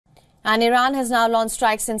And Iran has now launched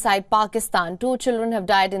strikes inside Pakistan. 2 children have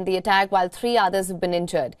died in the attack while 3 others have been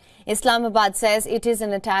injured. Islamabad says it is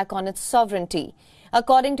an attack on its sovereignty.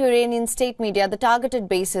 According to Iranian state media, the targeted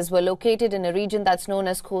bases were located in a region that's known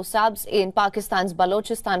as Khosabs in Pakistan's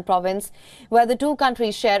Balochistan province, where the two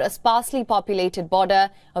countries share a sparsely populated border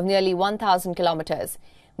of nearly 1,000 kilometers.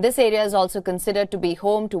 This area is also considered to be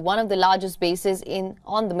home to one of the largest bases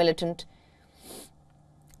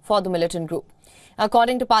for the militant group.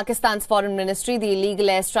 According to Pakistan's foreign ministry, the illegal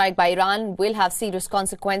airstrike by Iran will have serious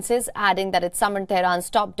consequences, adding that it summoned Tehran's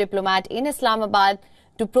top diplomat in Islamabad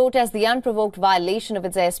to protest the unprovoked violation of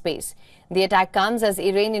its airspace. The attack comes as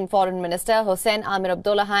Iranian Foreign Minister Hossein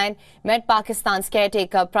Amir-Abdollahian met Pakistan's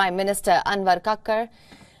caretaker Prime Minister Anwar Kakkar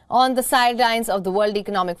on the sidelines of the World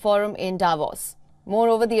Economic Forum in Davos.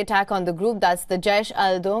 Moreover, the attack on the group, that's the Jaish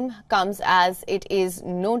al-Adl, comes as it is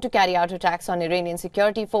known to carry out attacks on Iranian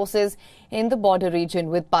security forces in the border region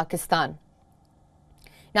with Pakistan.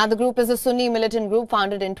 Now, the group is a Sunni militant group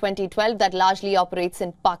founded in 2012 that largely operates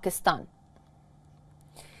in Pakistan.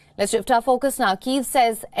 Let's shift our focus now. Kyiv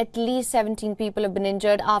says at least 17 people have been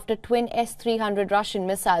injured after twin S-300 Russian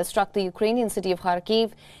missiles struck the Ukrainian city of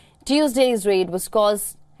Kharkiv. Tuesday's raid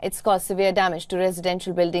caused severe damage to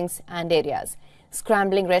residential buildings and areas.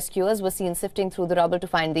 Scrambling rescuers were seen sifting through the rubble to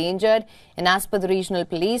find the injured, and as per the regional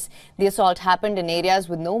police, the assault happened in areas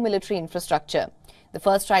with no military infrastructure. The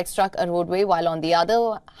first strike struck a roadway, while on the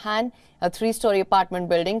other hand, a 3-story apartment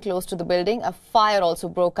building close to the building, a fire also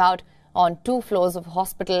broke out on 2 floors of a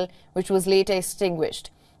hospital, which was later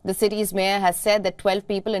extinguished. The city's mayor has said that 12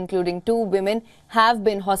 people, including 2 women, have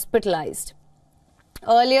been hospitalized.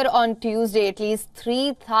 Earlier on Tuesday, at least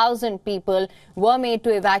 3,000 people were made to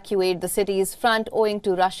evacuate the city's front owing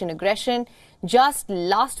to Russian aggression. Just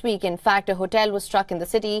last week, in fact, a hotel was struck in the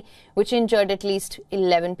city, which injured at least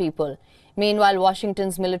 11 people. Meanwhile,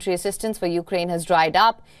 Washington's military assistance for Ukraine has dried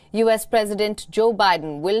up. U.S. President Joe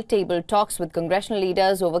Biden will table talks with congressional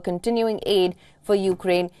leaders over continuing aid for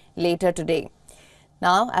Ukraine later today.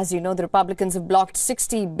 Now, as you know, the Republicans have blocked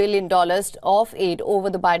 $60 billion of aid over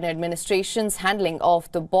the Biden administration's handling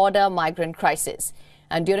of the border migrant crisis.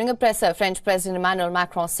 And during a presser, French President Emmanuel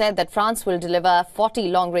Macron said that France will deliver 40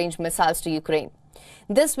 long-range missiles to Ukraine.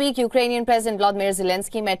 This week, Ukrainian President Volodymyr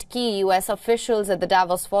Zelensky met key U.S. officials at the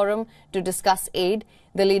Davos Forum to discuss aid.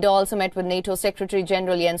 The leader also met with NATO Secretary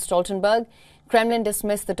General Jens Stoltenberg. Kremlin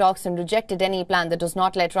dismissed the talks and rejected any plan that does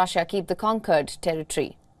not let Russia keep the conquered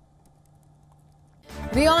territory.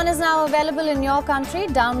 WION is now available in your country.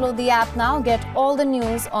 Download the app now. Get all the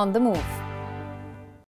news on the move.